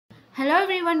Hello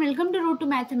everyone, welcome to Root to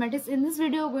Mathematics. In this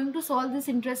video, we're going to solve this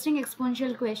interesting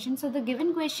exponential question. So the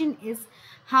given question is,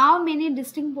 how many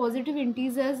distinct positive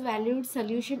integers valued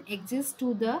solution exists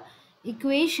to the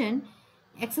equation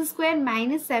x square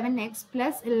minus 7x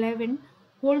plus 11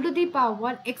 whole to the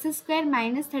power x square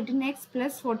minus 13x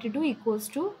plus 42 equals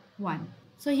to 1.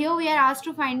 So here we are asked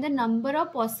to find the number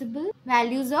of possible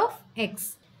values of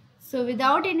x. So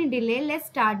without any delay, let's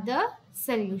start the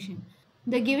solution.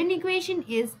 The given equation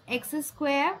is x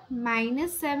square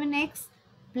minus 7x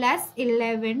plus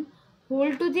 11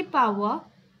 whole to the power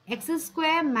x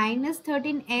square minus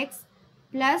 13x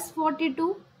plus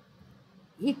 42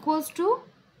 equals to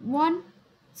 1.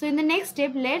 So in the next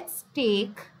step, let's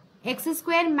take x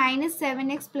square minus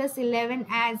 7x plus 11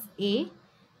 as a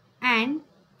and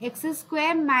x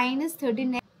square minus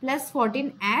 13x plus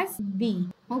 14 as b.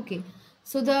 Okay.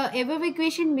 So the above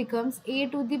equation becomes a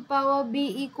to the power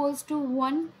b equals to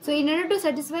 1. So in order to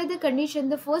satisfy the condition,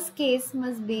 the first case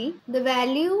must be the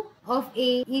value of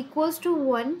a equals to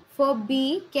 1. For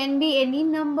b can be any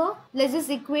number. Let's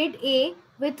just equate a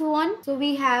with 1. So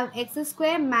we have x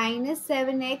square minus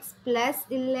 7x plus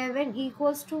 11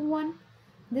 equals to 1.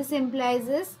 This implies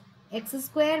is x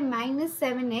square minus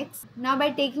 7x. Now by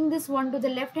taking this 1 to the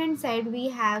left hand side, we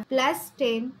have plus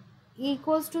 10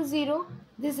 equals to 0.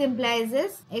 This implies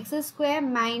is x square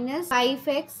minus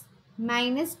 5x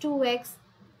minus 2x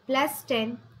plus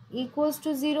 10 equals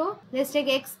to 0. Let's take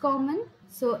x common.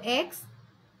 So x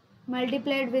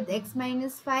multiplied with x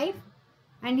minus 5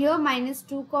 and here minus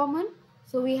 2 common.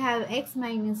 So we have x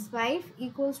minus 5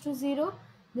 equals to 0.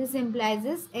 This implies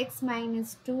is x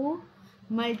minus 2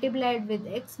 multiplied with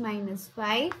x minus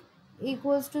 5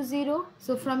 equals to 0.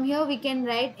 So from here we can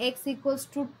write x equals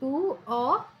to 2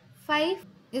 or 5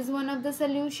 is one of the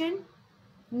solution.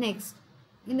 Next,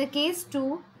 in the case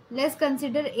 2, let's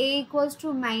consider a equals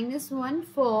to minus 1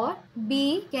 for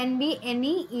b can be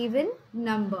any even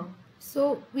number.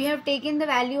 So we have taken the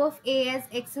value of a as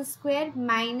x square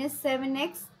minus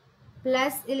 7x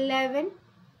plus 11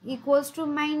 equals to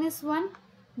minus 1.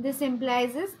 This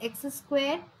implies is x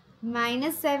square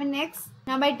minus 7x.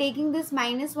 Now by taking this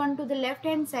minus 1 to the left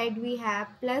hand side, we have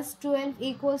plus 12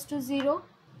 equals to 0.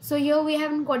 So here we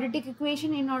have a quadratic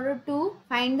equation. In order to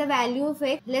find the value of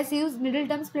x, let's use middle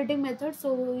term splitting method.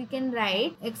 So we can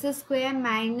write x square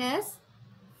minus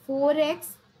 4x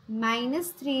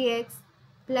minus 3x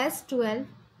plus 12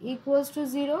 equals to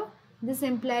 0. This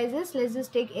implies this. Let's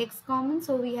just take x common.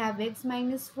 So we have x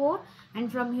minus 4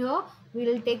 and from here we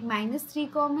will take minus 3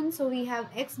 common. So we have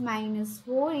x minus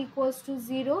 4 equals to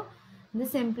 0.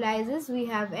 This implies this. We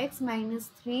have x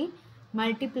minus 3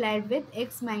 multiplied with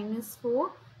x minus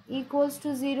 4 equals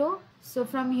to 0. So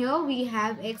from here we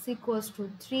have x equals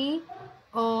to 3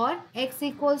 or x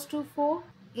equals to 4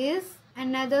 is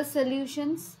another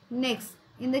solutions. Next,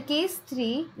 in the case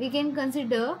 3, we can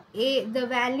consider the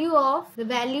value of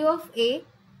a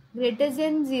greater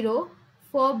than 0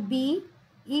 for b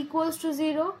equals to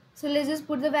 0. So let's just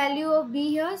put the value of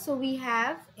b here. So we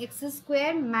have x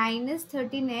square minus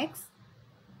 13x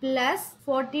plus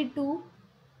 42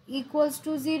 equals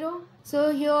to 0.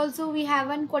 So here also we have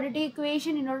one quadratic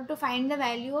equation. In order to find the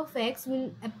value of x,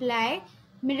 we'll apply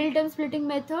middle term splitting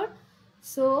method.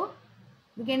 So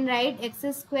we can write x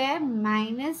square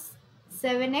minus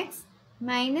 7x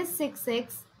minus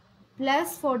 6x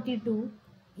plus 42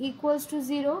 equals to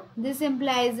 0. This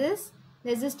implies is,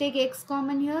 let's just take x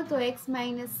common here. So x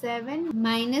minus 7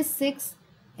 minus 6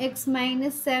 x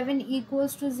minus 7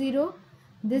 equals to 0.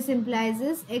 This implies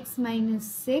is x minus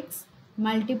 6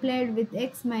 multiplied with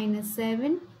x minus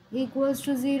 7 equals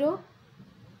to 0.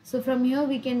 So from here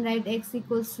we can write x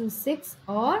equals to 6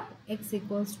 or x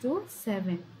equals to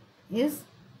 7 is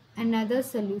another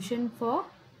solution for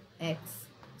x.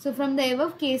 So from the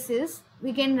above cases,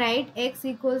 we can write x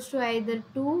equals to either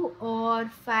 2 or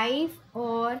 5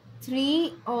 or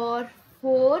 3 or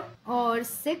 4 or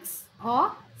 6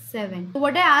 or 7. So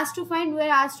what I asked to find, we are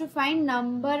asked to find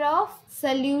number of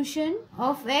solution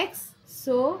of x.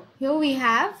 So here we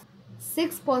have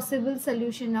 6 possible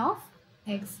solution of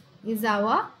x is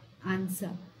our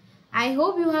answer. I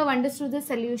hope you have understood the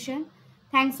solution.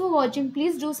 Thanks for watching.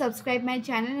 Please do subscribe my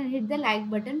channel and hit the like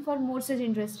button for more such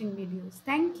interesting videos.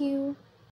 Thank you.